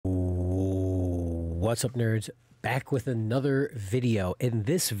What's up, nerds? Back with another video. In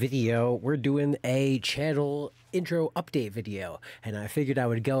this video, we're doing a channel intro update video, and I figured I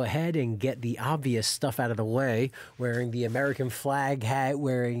would go ahead and get the obvious stuff out of the way, wearing the American flag hat,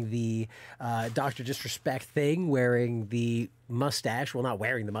 wearing the Dr. Disrespect thing, wearing the mustache. Well, not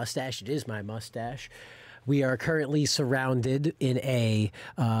wearing the mustache, it is my mustache. We are currently surrounded in a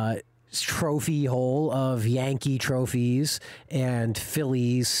trophy hole of Yankee trophies and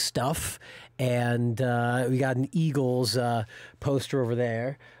Phillies stuff, and we got an Eagles poster over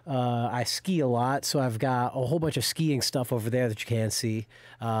there. I ski a lot, so I've got a whole bunch of skiing stuff over there that you can't see.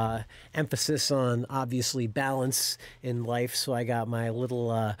 Emphasis on obviously balance in life, so I got my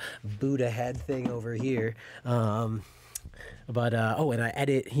little Buddha head thing over here. Oh, and I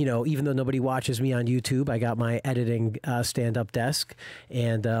edit, you know, even though nobody watches me on YouTube, I got my editing stand-up desk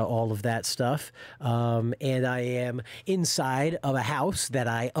and all of that stuff. And I am inside of a house that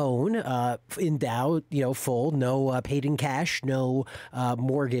I own, endowed, you know, full, no paid in cash, no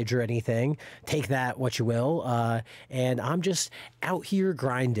mortgage or anything. Take that what you will. And I'm just out here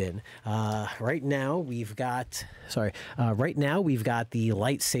grinding. Right now we've got the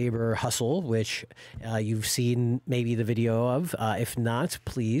lightsaber hustle, which you've seen maybe the video of. If not,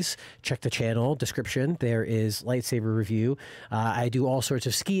 please check the channel description. There is lightsaber review. I do all sorts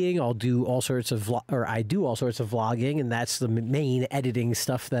of skiing. I do all sorts of vlogging, and that's the main editing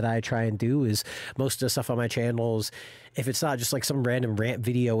stuff that I try and do. Is most of the stuff on my channels, if it's not just like some random rant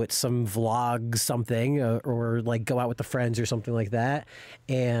video, it's some vlog something, or like go out with the friends or something like that.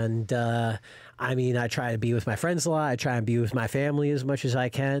 And I mean, I try to be with my friends a lot. I try and be with my family as much as I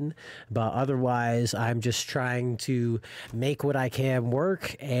can, but otherwise I'm just trying to make what I can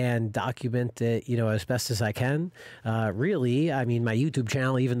work and document it, you know, as best as I can. Really, I mean, my YouTube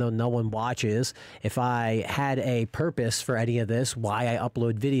channel, even though no one watches, if I had a purpose for any of this, why I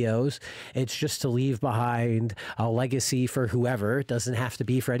upload videos, it's just to leave behind a legacy for whoever. It doesn't have to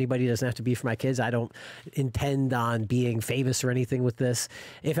be for anybody. It doesn't have to be for my kids. I don't intend on being famous or anything with this.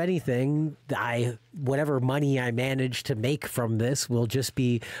 If anything, whatever money I manage to make from this will just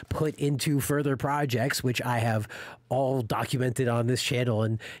be put into further projects, which I have all documented on this channel.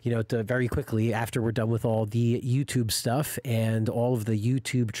 And, you know, very quickly after we're done with all the YouTube stuff and all of the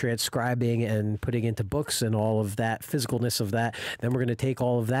YouTube transcribing and putting into books and all of that physicalness of that, then we're going to take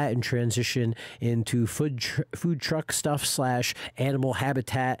all of that and transition into food truck stuff slash animal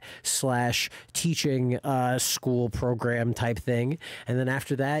habitat slash teaching school program type thing. And then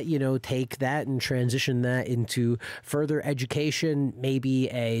after that, you know, take that and transition that into further education, maybe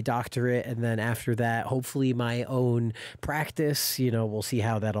a doctorate, and then after that, hopefully my own practice. You know, we'll see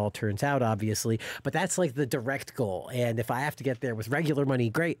how that all turns out, obviously, but that's like the direct goal. And if I have to get there with regular money,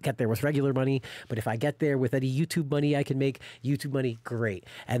 great, get there with regular money. But if I get there with any YouTube money I can make, YouTube money, great.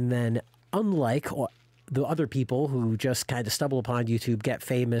 And then unlike the other people who just kind of stumble upon YouTube, get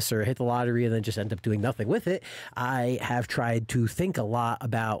famous or hit the lottery and then just end up doing nothing with it, I have tried to think a lot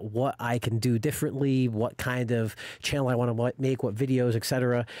about what I can do differently, what kind of channel I want to make, what videos,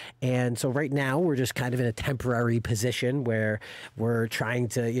 etc. And so right now we're just kind of in a temporary position where we're trying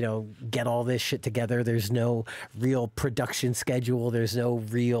to, you know, get all this shit together. There's no real production schedule. There's no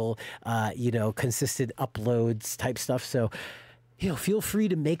real, you know, consistent uploads type stuff. So, you know, feel free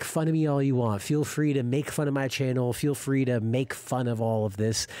to make fun of me all you want. Feel free to make fun of my channel. Feel free to make fun of all of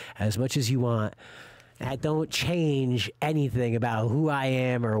this as much as you want. That don't change anything about who I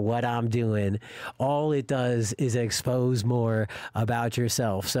am or what I'm doing. All it does is expose more about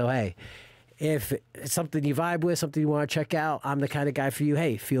yourself. So, hey, if it's something you vibe with, something you want to check out, I'm the kind of guy for you.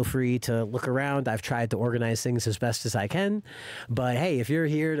 Hey, feel free to look around. I've tried to organize things as best as I can. But hey, if you're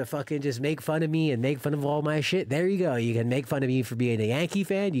here to fucking just make fun of me and make fun of all my shit, there you go. You can make fun of me for being a Yankee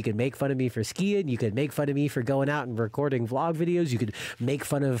fan. You can make fun of me for skiing. You can make fun of me for going out and recording vlog videos. You could make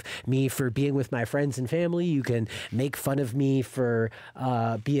fun of me for being with my friends and family. You can make fun of me for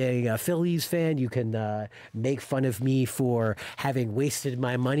being a Phillies fan. You can make fun of me for having wasted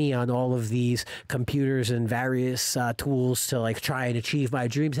my money on all of these computers and various tools to like try and achieve my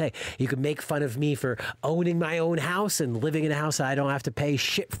dreams. Hey, you can make fun of me for owning my own house and living in a house I don't have to pay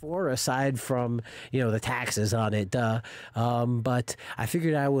shit for aside from, you know, the taxes on it. But I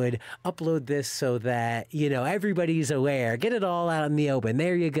figured I would upload this so that, you know, everybody's aware. Get it all out in the open.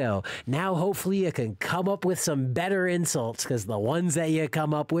 There you go. Now hopefully you can come up with some better insults, because the ones that you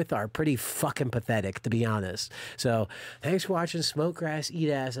come up with are pretty fucking pathetic, to be honest. So thanks for watching Smoke Grass,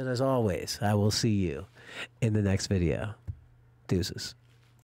 Eat Ass, and as always, I will see you in the next video. Deuces.